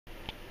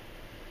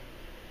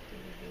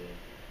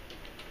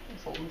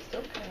months old and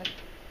still kind of.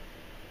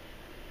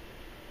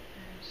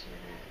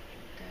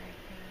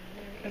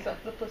 Is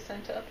that the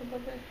placenta up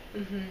above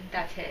there?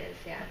 That's his,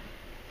 yeah.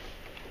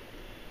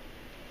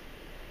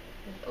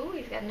 Oh,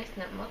 he's got a nice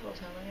nut muzzle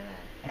tone.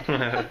 Look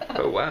at that.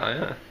 Oh wow,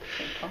 yeah.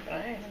 Pumping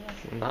iron.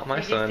 Not my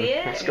Did you son. see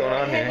it? What's going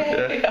on here?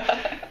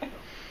 Yeah.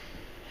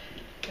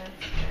 That's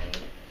great.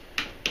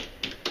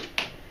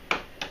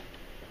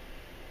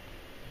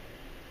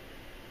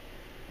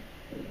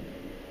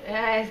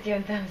 Yeah, he's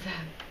giving thumbs up.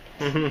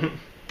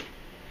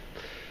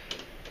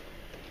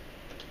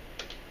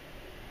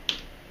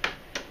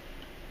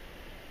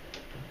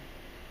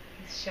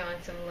 He's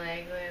showing some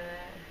leg. Look at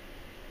that.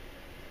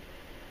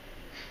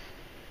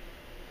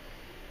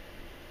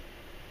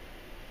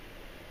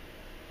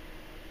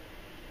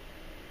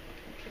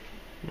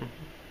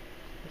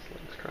 His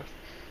legs crossed.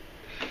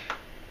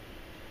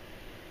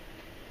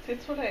 See,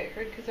 that's what I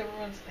heard because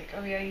everyone's like,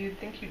 oh yeah, you'd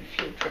think you'd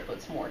feel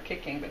triplets more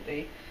kicking, but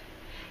they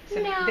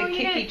said No, they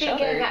kick each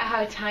other. think about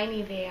how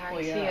tiny they are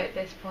Well, too yeah. at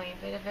this point,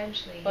 but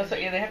eventually. Well, so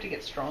yeah, they have to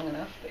get strong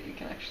enough that you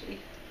can actually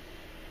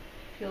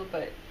feel,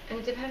 but. And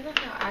it depends on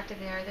how active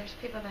they are. There's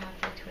people that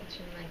have to twitch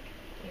and like,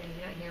 you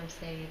don't hear them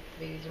say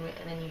the babies are,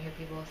 and then you hear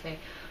people say,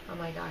 oh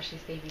my gosh,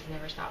 these babies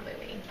never stop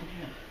moving.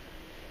 Yeah.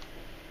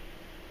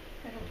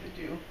 I hope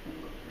they do.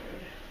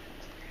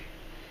 That's great.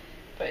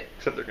 But.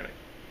 Except they're gonna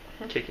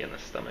kick you in the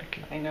stomach.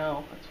 I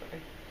know. That's what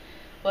I.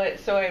 Well,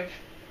 so I've,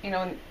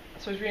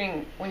 so I was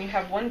reading when you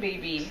have one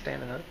baby.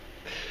 Standing up.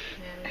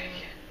 Yeah.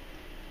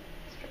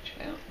 Stretch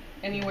it out.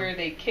 Anywhere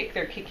they kick,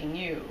 they're kicking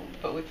you.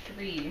 But with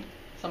 3,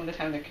 some of the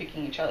time they're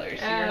kicking each other.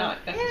 So you're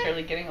not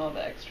necessarily getting all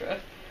the extra,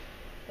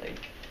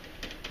 like,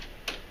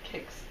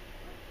 kicks.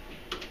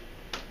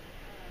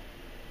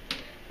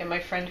 And my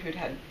friend who'd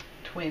had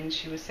twins,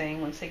 she was saying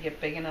once they get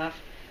big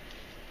enough,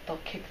 they'll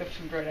kick the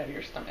food right out of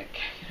your stomach,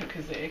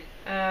 because they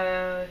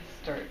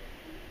start.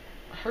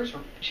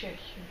 She had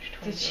huge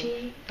twins. Did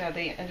she? Yeah,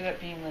 they ended up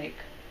being like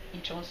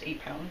each almost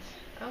 8 pounds.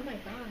 Oh my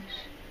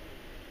gosh.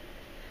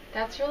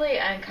 That's really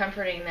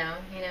uncomforting though,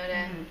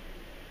 to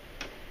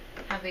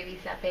have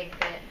babies that big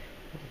that.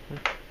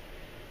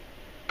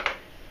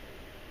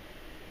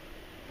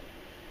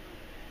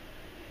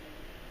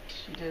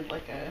 She did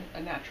like a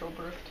natural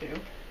birth too,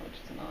 which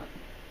is not